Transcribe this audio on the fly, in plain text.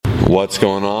What's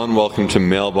going on? Welcome to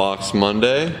Mailbox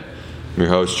Monday. I'm your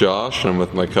host Josh, and I'm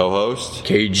with my co-host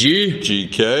KG.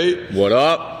 GK. What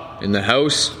up? In the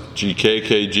house.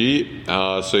 GKKG.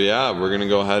 We're going to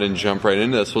go ahead and jump right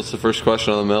into this. What's the first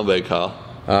question on the mailbag, Kyle?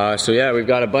 We've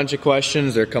got a bunch of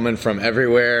questions. They're coming from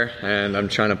everywhere, and I'm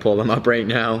trying to pull them up right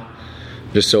now.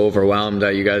 Just so overwhelmed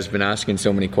that you guys have been asking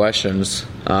so many questions.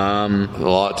 A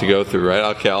lot to go through,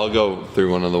 right? Okay, I'll go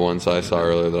through one of the ones I saw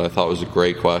earlier that I thought was a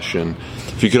great question.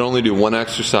 If you could only do one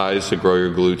exercise to grow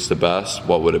your glutes the best,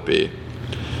 what would it be?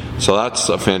 So that's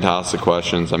a fantastic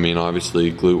question. I mean,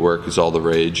 obviously, glute work is all the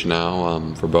rage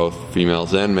now for both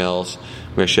females and males.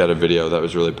 We actually had a video that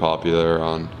was really popular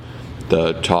on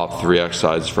the top 3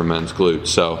 exercises for men's glutes.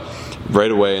 So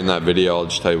right away in that video, I'll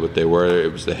just tell you what they were.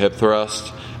 It was the hip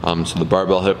thrust. So the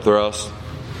barbell hip thrust.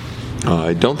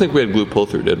 I don't think we had glute pull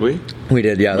through, did we? We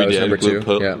did, yeah. That was number 2.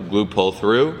 Glute pull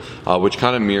through, which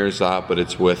kind of mirrors that, but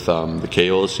it's with the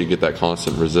cables, so you get that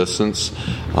constant resistance.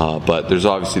 But there's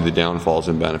obviously the downfalls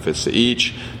and benefits to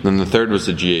each. And then the third was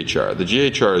the GHR. The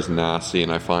GHR is nasty,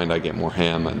 and I find I get more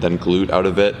ham than glute out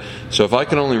of it. So if I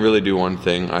can only really do one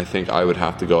thing, I think I would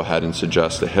have to go ahead and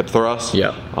suggest the hip thrust.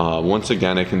 Yeah. Once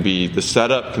again, the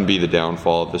setup can be the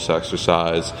downfall of this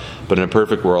exercise, but in a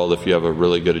perfect world, if you have a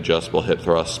really good adjustable hip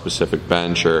thrust specific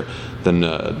bench or the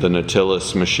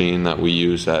Nautilus machine that we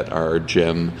use at our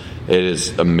gym, it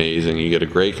is amazing. You get a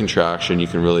great contraction. You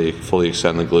can really fully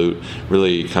extend the glute,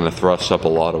 really kind of thrust up a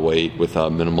lot of weight with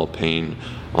minimal pain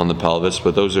on the pelvis,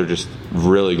 but those are just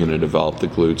really going to develop the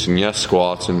glutes. And yes,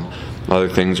 squats and other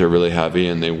things are really heavy,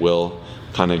 and they will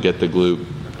kind of get the glute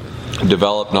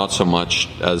develop, not so much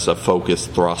as a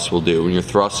focused thrust will do. When you're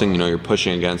thrusting, you're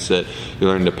pushing against it, you're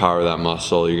learning to power that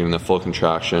muscle, you're getting the full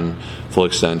contraction, full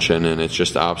extension, and it's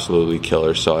just absolutely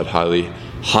killer. So I'd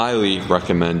highly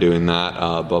recommend doing that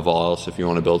above all else if you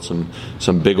want to build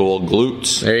some big old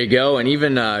glutes. There you go. And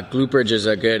even glute bridge is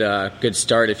a good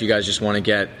start if you guys just want to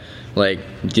get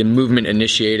the movement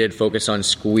initiated, focus on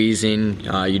squeezing.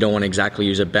 You don't want to exactly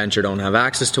use a bench or don't have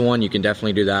access to one. You can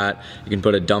definitely do that. You can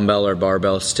put a dumbbell or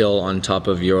barbell still on top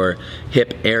of your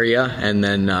hip area and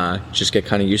then just get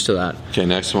kind of used to that. Okay,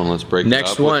 next one. Let's break it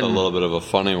up with a little bit of a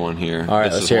funny one here. All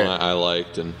right, this is one I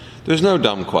liked, and there's no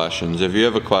dumb questions. If you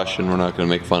have a question, we're not going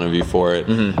to make fun of you for it.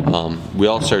 Mm-hmm. We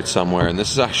all start somewhere, and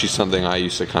this is actually something I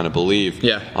used to kind of believe.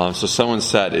 Yeah. So someone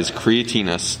said, is creatine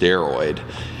a steroid?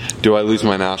 Do I lose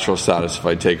my natural status if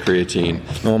I take creatine?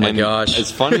 Oh my gosh.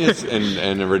 As funny as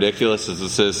and ridiculous as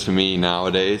this is to me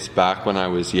nowadays, back when I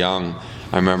was young,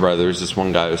 I remember there was this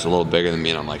one guy who was a little bigger than me,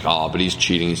 and I'm like, but he's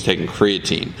cheating, he's taking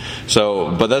creatine.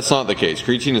 But that's not the case.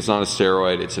 Creatine is not a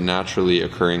steroid, it's a naturally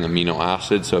occurring amino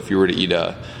acid. So if you were to eat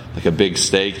a big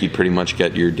steak, you'd pretty much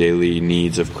get your daily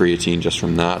needs of creatine just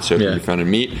from that. So it can be found in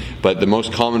meat. But the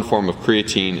most common form of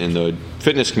creatine in the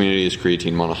fitness community is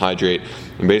creatine monohydrate.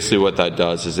 And basically what that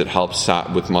does is it helps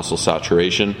with muscle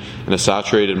saturation. And a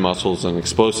saturated muscle is an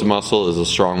explosive muscle, is a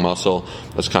strong muscle.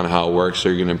 That's kind of how it works. So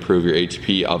you're going to improve your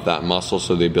ATP of that muscle,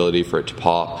 so the ability for it to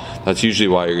pop. That's usually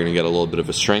why you're going to get a little bit of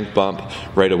a strength bump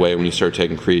right away when you start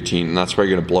taking creatine. And that's why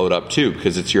you're going to blow it up too,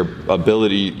 because it's your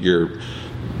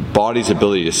body's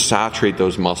ability to saturate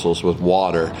those muscles with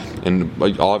water, and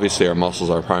obviously our muscles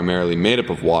are primarily made up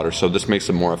of water, so this makes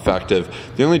them more effective.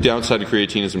 The only downside to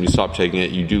creatine is when you stop taking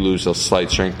it, you do lose those slight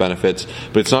strength benefits,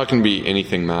 but it's not going to be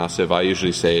anything massive. I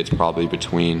usually say it's probably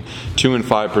between 2 and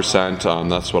 5%.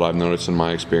 That's what I've noticed in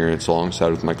my experience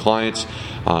alongside with my clients,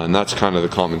 and that's kind of the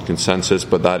common consensus,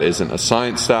 but that isn't a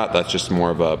science stat, that's just more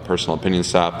of a personal opinion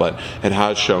stat, but it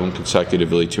has shown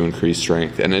consecutively to increase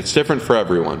strength, and it's different for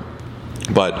everyone.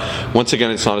 But once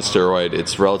again, it's not a steroid.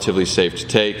 It's relatively safe to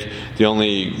take. The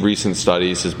only recent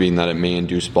studies has been that it may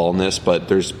induce baldness, but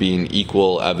there's been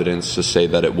equal evidence to say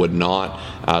that it would not,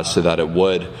 so that it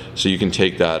would. So you can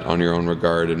take that on your own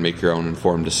regard and make your own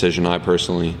informed decision. I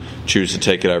personally choose to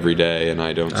take it every day, and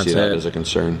I don't see that as a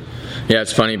concern. Yeah,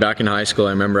 it's funny. Back in high school,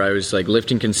 I remember I was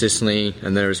lifting consistently,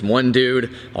 and there was one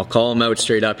dude, I'll call him out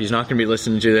straight up. He's not going to be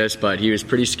listening to this, but he was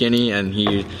pretty skinny, and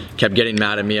he kept getting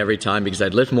mad at me every time because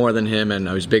I'd lift more than him, and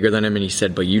I was bigger than him, and he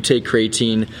said, but you take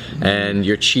creatine, and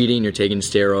you're cheating, you're taking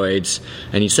steroids.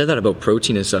 And he said that about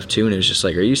protein and stuff too, and it was just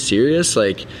like, are you serious?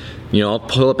 I'll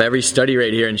pull up every study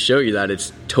right here and show you that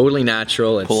it's totally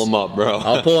natural. Pull them up, bro.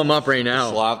 I'll pull them up right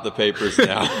now. Slap the papers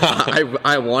down.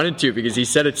 I wanted to, because he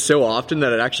said it so often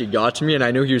that it actually got to me, and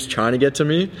I knew he was trying to get to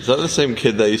me. Is that the same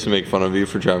kid that used to make fun of you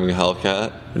for driving a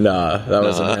Hellcat? Nah, that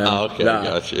wasn't him. Okay, I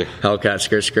got you.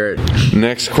 Hellcat, skirt.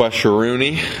 Next question,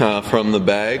 Rooney, from the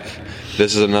bag.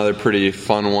 This is another pretty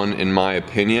fun one, in my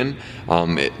opinion.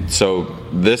 So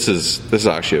this is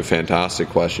actually a fantastic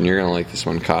question. You're going to like this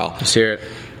one, Kyle. Let's hear it.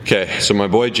 Okay, so my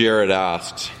boy Jared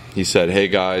asked, he said, "Hey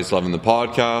guys, loving the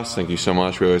podcast. Thank you so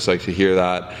much. We always like to hear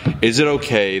that. Is it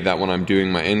okay that when I'm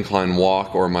doing my incline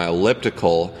walk or my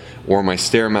elliptical or my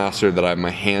Stairmaster that I have my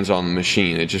hands on the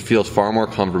machine? It just feels far more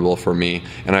comfortable for me,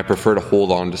 and I prefer to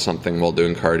hold on to something while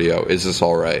doing cardio. Is this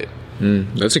all right?"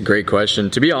 That's a great question.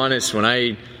 To be honest, when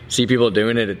I see people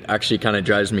doing it, it actually kind of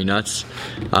drives me nuts.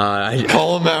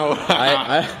 Call them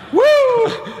out. Woo!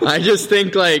 I just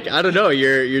think, like, I don't know,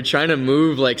 you're trying to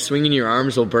move, like swinging your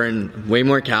arms will burn way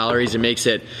more calories. It makes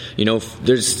it,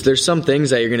 there's some things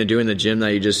that you're going to do in the gym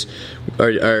that you just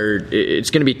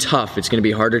it's going to be tough. It's going to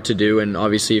be harder to do, and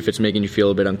obviously if it's making you feel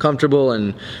a bit uncomfortable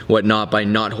and whatnot by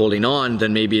not holding on,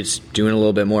 then maybe it's doing a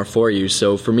little bit more for you.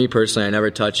 So for me personally, I never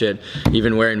touch it.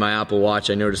 Even wearing my Apple Watch,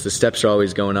 I notice the steps are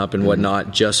always going up and whatnot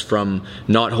just from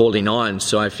not holding on.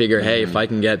 So I figure, hey, if I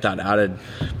can get that added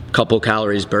couple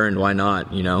calories burned, why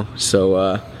not?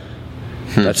 So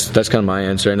that's kind of my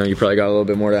answer. I know you probably got a little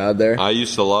bit more to add there. I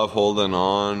used to love holding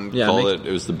on.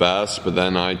 It was the best, but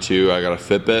then I got a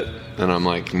Fitbit, and I'm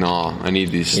like, nah, I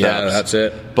need these steps. Yeah, that's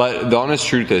it. But the honest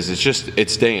truth is,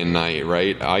 it's day and night,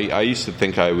 right? I used to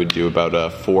think I would do about a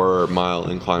 4-mile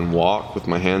incline walk with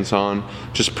my hands on,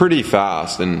 just pretty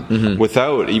fast, and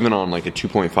without, even on like a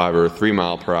 2.5 or a 3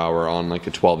 mile per hour on like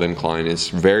a 12 incline, it's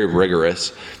very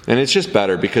rigorous, and it's just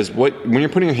better because when you're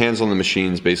putting your hands on the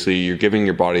machines, basically you're giving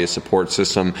your body a support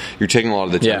system, you're taking a lot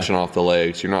of the tension off the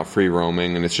legs, you're not free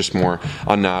roaming, and it's just more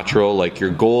unnatural. Like,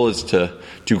 your goal is to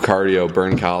do cardio,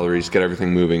 burn calories, get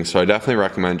everything moving. So I definitely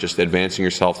recommend just advancing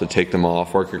yourself to take them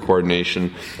off, work your coordination,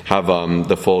 have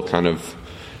the full kind of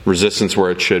resistance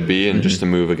where it should be, and just to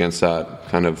move against that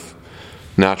kind of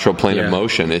natural plane of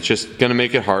motion. It's just going to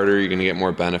make it harder. You're going to get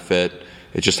more benefit.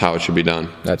 It's just how it should be done.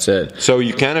 That's it. So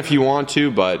you can if you want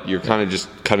to, but you're kind of just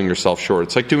cutting yourself short.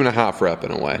 It's like doing a half rep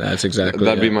in a way. That's exactly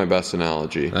That'd be my best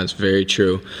analogy. That's very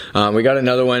true. We got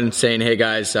another one saying, "Hey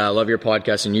guys, love your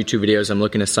podcast and YouTube videos. I'm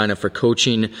looking to sign up for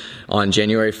coaching on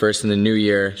January 1st in the new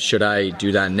year. Should I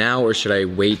do that now or should I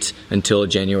wait until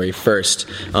January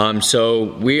 1st?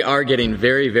 So we are getting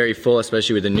very, very full,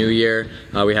 especially with the new year.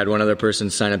 We had one other person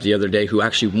sign up the other day who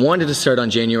actually wanted to start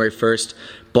on January 1st.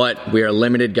 But we are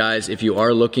limited, guys. If you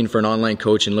are looking for an online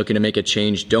coach and looking to make a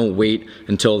change, don't wait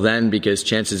until then, because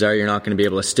chances are you're not going to be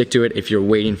able to stick to it if you're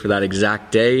waiting for that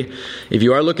exact day. If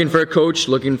you are looking for a coach,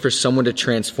 looking for someone to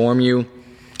transform you,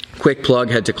 quick plug,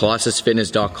 head to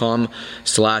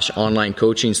colossusfitness.com/online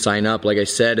coaching. Sign up. Like I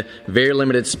said, very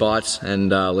limited spots,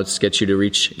 and let's get you to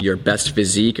reach your best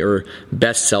physique or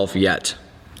best self yet.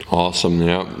 Awesome.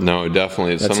 Yeah. No,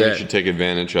 definitely. It's something you should take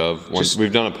advantage of.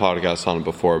 We've done a podcast on it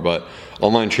before, but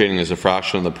online training is a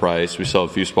fraction of the price. We still have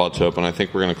a few spots open. I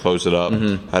think we're going to close it up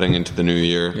heading into the new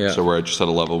year. Yeah. So we're just at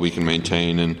a level we can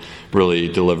maintain and really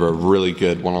deliver a really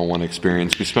good one-on-one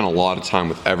experience. We spend a lot of time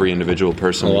with every individual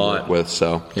person we work with.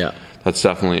 So that's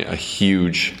definitely a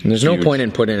huge, and there's no point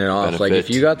in putting it off. Benefit. Like,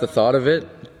 if you got the thought of it,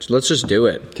 let's just do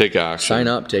it. Take action. Sign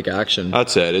up, take action.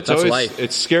 That's it. That's life.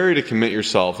 It's scary to commit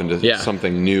yourself into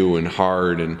something new and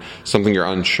hard and something you're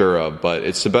unsure of, but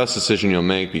it's the best decision you'll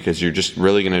make because you're just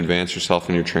really going to advance yourself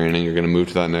in your training. You're going to move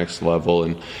to that next level,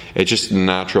 and it's just a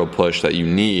natural push that you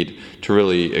need to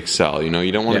really excel.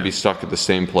 You don't want to be stuck at the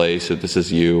same place. If this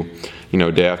is you,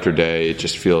 day after day, it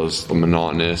just feels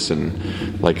monotonous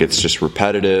and like it's just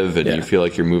repetitive, and you feel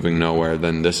like you're moving nowhere,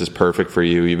 then this is perfect for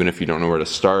you. Even if you don't know where to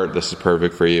start, this is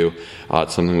perfect for you.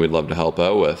 It's something we'd love to help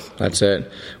out with. That's it.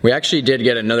 We actually did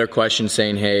get another question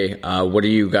saying, hey, what are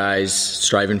you guys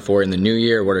striving for in the new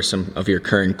year? What are some of your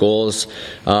current goals?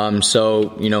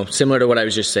 So, similar to what I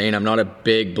was just saying, I'm not a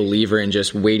big believer in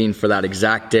just waiting for that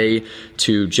exact day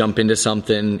to jump into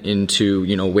something,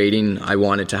 waiting. I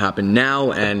want it to happen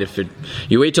now, and if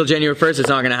you wait till January 1st, it's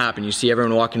not going to happen. You see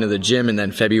everyone walking to the gym, and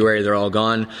then February they're all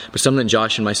gone. But something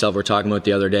Josh and myself were talking about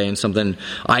the other day, and something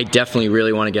I definitely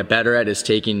really want to get better at, is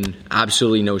taking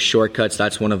absolutely no shortcuts.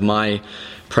 That's one of my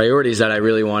priorities that I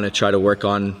really want to try to work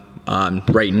on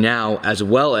right now, as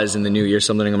well as in the new year.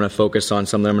 Something I'm going to focus on,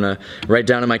 something I'm going to write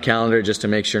down in my calendar just to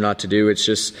make sure not to do. It's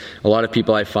just a lot of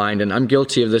people I find, and I'm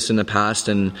guilty of this in the past,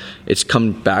 and it's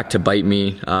come back to bite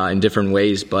me in different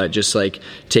ways, but just like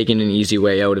taking an easy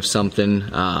way out of something.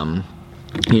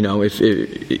 If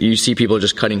you see people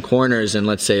just cutting corners and,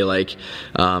 let's say,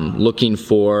 looking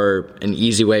for an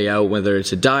easy way out, whether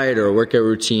it's a diet or a workout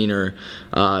routine or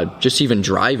just even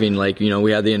driving.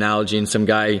 We had the analogy, and some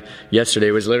guy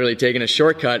yesterday was literally taking a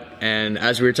shortcut, and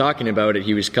as we were talking about it,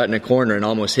 he was cutting a corner and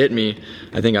almost hit me.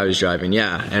 I think I was driving,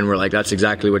 and we're like, that's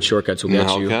exactly what shortcuts will get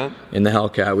you. In the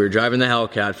Hellcat. We were driving the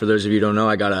Hellcat. For those of you who don't know,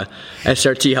 I got a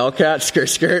SRT Hellcat,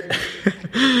 skirt.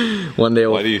 One day.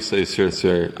 Why do you say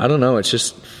skirt? I don't know. It's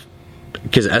just,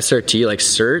 because SRT, like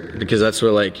cert, because that's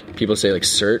what like people say, like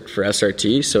cert for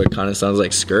SRT, so it kind of sounds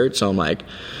like skirt. So I'm like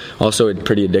also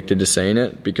pretty addicted to saying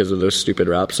it because of those stupid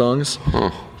rap songs.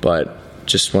 But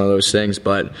just one of those things.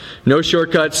 But no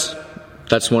shortcuts.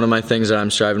 That's one of my things that I'm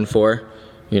striving for,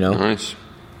 Nice.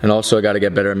 And also I got to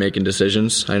get better at making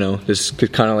decisions. I know this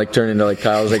could kind of like turn into like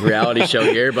Kyle's like reality show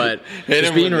here, but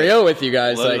just being real with you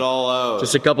guys, let it all out.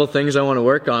 Just a couple things I want to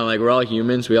work on. Like, we're all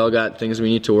humans, we all got things we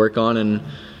need to work on, and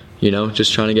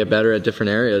just trying to get better at different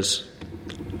areas.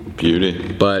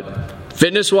 Beauty. But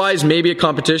fitness wise, maybe a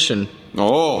competition.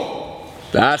 Oh,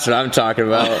 that's what I'm talking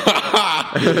about.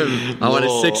 I want a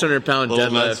 600-pound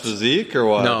deadlift. Men's physique or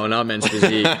what? No, not men's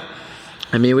physique.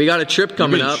 I mean, we got a trip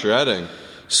coming up. Shredding.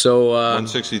 So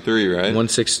 163, right?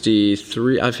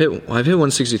 163. I've hit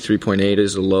 163.8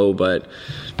 as a low, but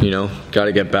got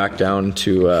to get back down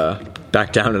to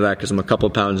that because I'm a couple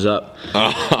pounds up.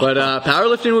 But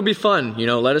powerlifting would be fun.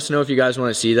 Let us know if you guys want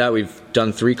to see that. We've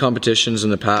done 3 competitions in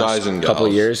the past couple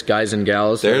of years. Guys and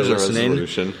gals. There's a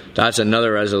resolution. That's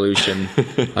another resolution.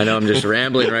 I know I'm just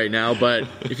rambling right now, but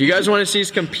if you guys want to see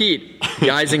us compete,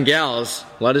 guys and gals,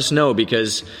 let us know,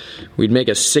 because we'd make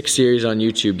a 6 series on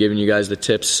YouTube giving you guys the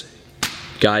tips,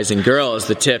 guys and girls,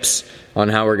 the tips on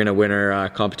how we're going to win our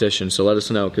competition. So let us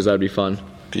know, because that would be fun.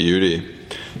 Beauty.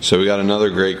 So we got another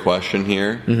great question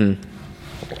here.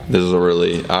 Mm-hmm. This is a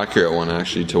really accurate one,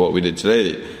 actually, to what we did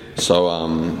today. So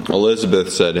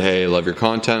Elizabeth said, hey, love your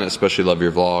content, especially love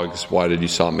your vlogs. Why did you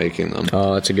stop making them?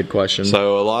 Oh, that's a good question.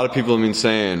 So a lot of people have been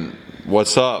saying,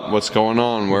 what's up? What's going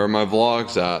on? Where are my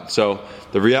vlogs at? So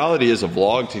the reality is a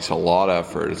vlog takes a lot of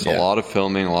effort. It's a lot of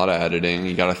filming, a lot of editing.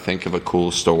 You got to think of a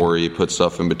cool story, put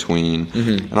stuff in between.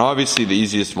 Mm-hmm. And obviously the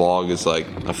easiest vlog is like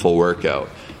a full workout.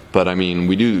 But I mean,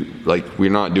 we're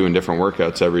not doing different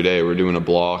workouts every day. We're doing a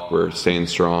block. We're staying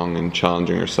strong and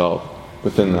challenging ourselves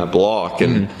within that block.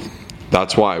 And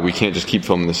that's why we can't just keep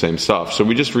filming the same stuff. So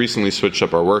we just recently switched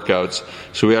up our workouts.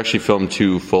 So we actually filmed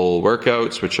 2 full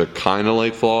workouts, which are kind of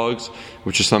like vlogs,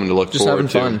 which is something to look forward to.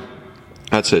 Just having fun.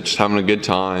 That's it, just having a good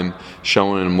time,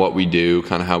 showing them what we do,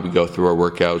 kind of how we go through our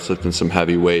workouts, lifting some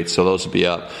heavy weights, so those will be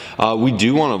up. We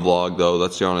do want to vlog, though,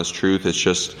 that's the honest truth. It's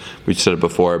just, we said it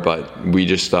before, but we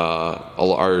just, we go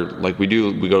to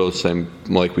the same,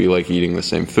 like, we like eating the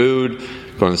same food,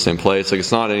 going to the same place, like,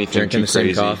 it's not anything drinking too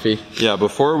crazy. Drinking the same coffee. Yeah,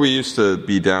 before we used to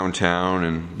be downtown,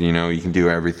 and, you can do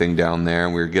everything down there,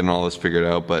 and we were getting all this figured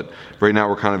out, but right now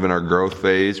we're kind of in our growth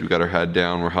phase, we got our head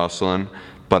down, we're hustling.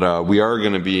 But we are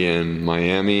going to be in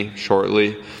Miami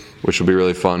shortly, which will be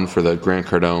really fun for the Grant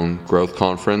Cardone Growth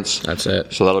Conference. That's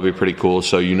it. So that'll be pretty cool.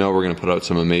 So we're going to put out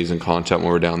some amazing content when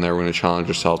we're down there. We're going to challenge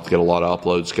ourselves to get a lot of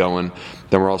uploads going.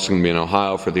 Then we're also going to be in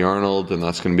Ohio for the Arnold, and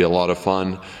that's going to be a lot of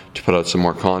fun to put out some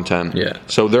more content. Yeah.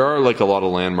 So there are like a lot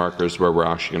of landmarkers where we're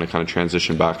actually going to kind of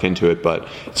transition back into it. But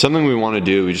it's something we want to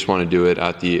do. We just want to do it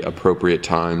at the appropriate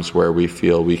times where we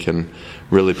feel we can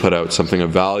really put out something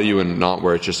of value, and not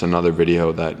where it's just another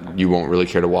video that you won't really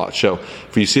care to watch. So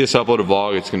if you see us upload a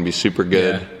vlog, it's going to be super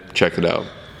good. Yeah. Check it out.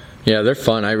 Yeah, they're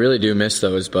fun. I really do miss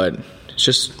those, but it's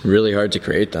just really hard to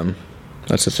create them.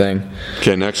 That's the thing.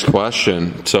 Okay, next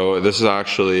question. So this is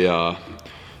actually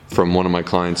from one of my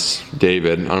clients,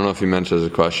 David. I don't know if he meant it as a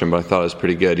question, but I thought it was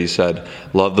pretty good. He said,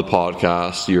 love the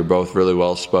podcast. You're both really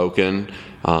well spoken.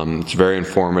 It's very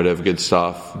informative, good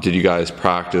stuff. Did you guys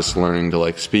practice learning to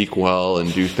like speak well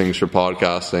and do things for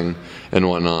podcasting and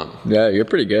whatnot? Yeah, you're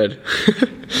pretty good.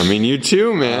 I mean, you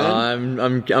too, man.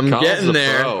 I'm getting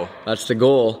there. Pro. That's the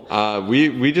goal.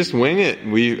 We just wing it.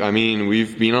 We've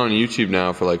been on YouTube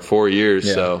now for like 4 years,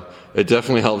 so it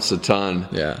definitely helps a ton.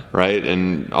 Yeah. Right?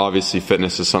 And obviously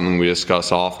fitness is something we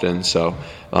discuss often. So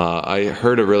I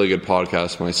heard a really good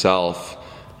podcast myself.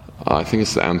 I think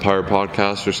it's the Empire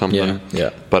Podcast or something. Yeah.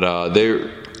 But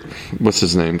what's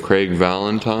his name? Craig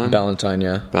Valentine? Valentine,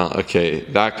 yeah. Okay,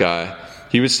 that guy.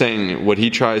 He was saying what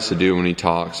he tries to do when he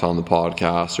talks on the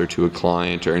podcast or to a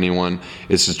client or anyone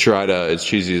is to try to, it's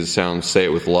cheesy as it sounds, say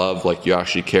it with love, like you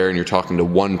actually care and you're talking to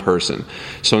one person.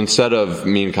 So instead of,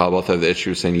 me and Kyle both have the issue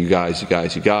of saying you guys,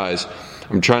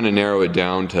 I'm trying to narrow it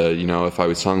down to, if I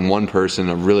was telling one person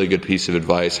a really good piece of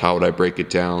advice, how would I break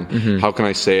it down? Mm-hmm. How can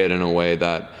I say it in a way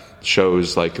that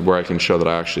shows like where I can show that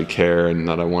I actually care and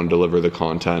that I want to deliver the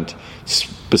content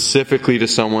specifically to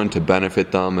someone to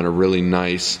benefit them in a really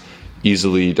nice,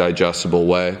 easily digestible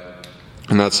way.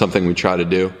 And that's something we try to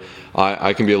do.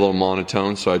 I can be a little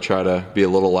monotone, so I try to be a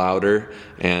little louder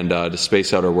and to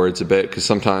space out our words a bit, because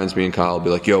sometimes me and Kyle will be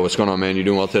like, yo, what's going on, man? You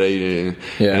doing well today? And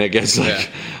it gets like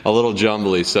a little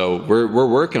jumbly. So we're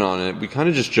working on it. We kind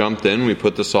of just jumped in. We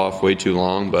put this off way too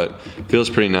long, but it feels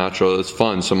pretty natural. It's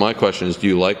fun. So my question is, do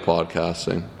you like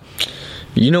podcasting?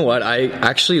 You know what? I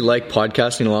actually like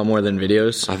podcasting a lot more than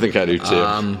videos. I think I do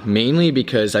too. Mainly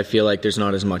because I feel like there's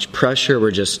not as much pressure.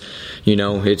 We're just,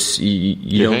 it's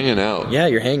you're hanging out. Yeah,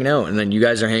 you're hanging out, and then you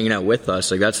guys are hanging out with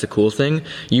us. Like, that's the cool thing.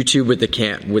 YouTube with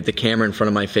the camera in front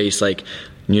of my face, like,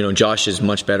 Josh is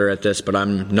much better at this, but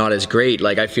I'm not as great.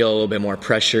 Like, I feel a little bit more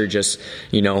pressure, just,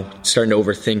 starting to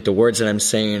overthink the words that I'm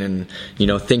saying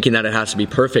and, thinking that it has to be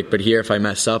perfect. But here, if I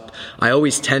mess up, I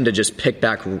always tend to just pick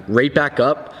right back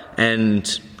up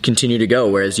and continue to go,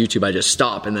 whereas YouTube, I just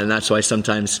stop, and then that's why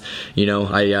sometimes,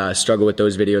 I struggle with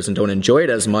those videos and don't enjoy it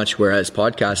as much, whereas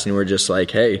podcasting, we're just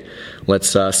like, hey,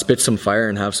 let's spit some fire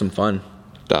and have some fun.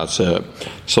 That's it.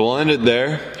 So we'll end it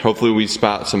there. Hopefully we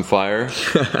spat some fire.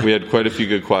 We had quite a few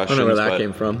good questions. I don't know where that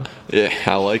came from. Yeah,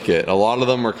 I like it. A lot of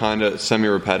them were kind of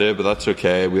semi-repetitive, but that's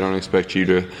okay. We don't expect you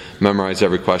to memorize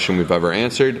every question we've ever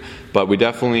answered. But we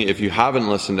definitely, if you haven't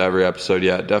listened to every episode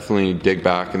yet, definitely dig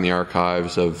back in the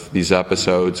archives of these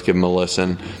episodes, give them a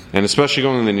listen. And especially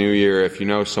going in the new year, if you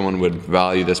know someone would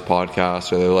value this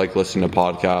podcast or they like listening to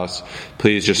podcasts,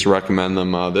 please just recommend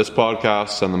them this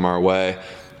podcast, send them our way.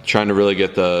 Trying to really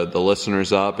get the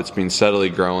listeners up. It's been steadily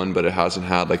growing, but it hasn't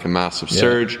had like a massive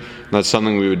surge. And that's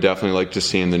something we would definitely like to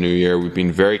see in the new year. We've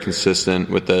been very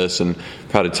consistent with this and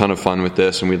had a ton of fun with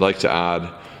this, and we'd like to add,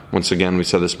 once again, we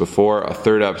said this before, a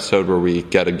third episode where we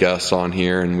get a guest on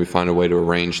here and we find a way to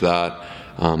arrange that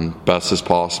best as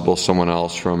possible, someone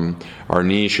else from our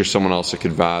niche or someone else that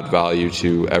could add value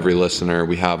to every listener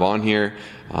we have on here.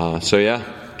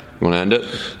 You want to end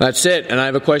it? That's it. And I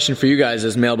have a question for you guys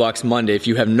as Mailbox Monday. If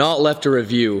you have not left a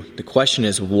review, the question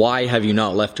is, why have you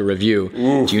not left a review?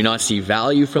 Ooh. Do you not see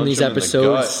value from these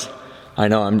episodes? I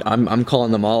know. I'm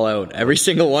calling them all out. Every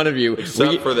single one of you.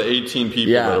 Except for the 18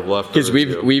 people that have left a review.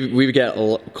 Because we've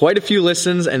got quite a few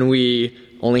listens, and we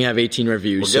only have 18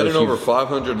 reviews. We're getting over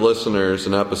 500 listeners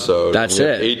an episode. That's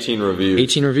it. 18 reviews.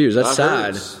 18 reviews. That's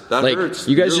sad. That hurts.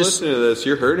 You guys You're listening to this.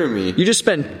 You're hurting me. You just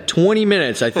spent 20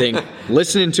 minutes, I think,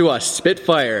 listening to us spit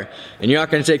fire, and you're not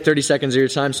going to take 30 seconds of your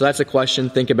time. So that's a question.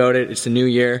 Think about it. It's the new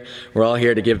year. We're all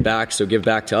here to give back. So give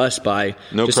back to us by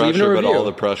just leaving a review. No pressure, but all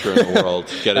the pressure in the world.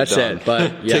 Get it done. That's it.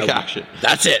 But yeah, take action.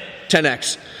 That's it.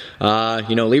 10x.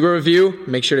 Leave a review.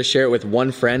 Make sure to share it with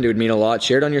one friend. It would mean a lot.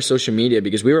 Share it on your social media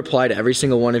because we reply to every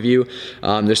single one of you.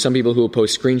 There's some people who will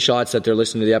post screenshots that they're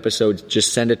listening to the episode.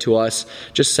 Just send it to us.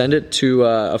 Just send it to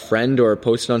a friend or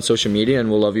post it on social media,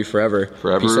 and we'll love you forever.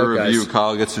 For every review,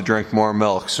 Kyle gets to drink more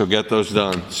milk. So get those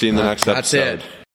done. See you in the next episode. That's it.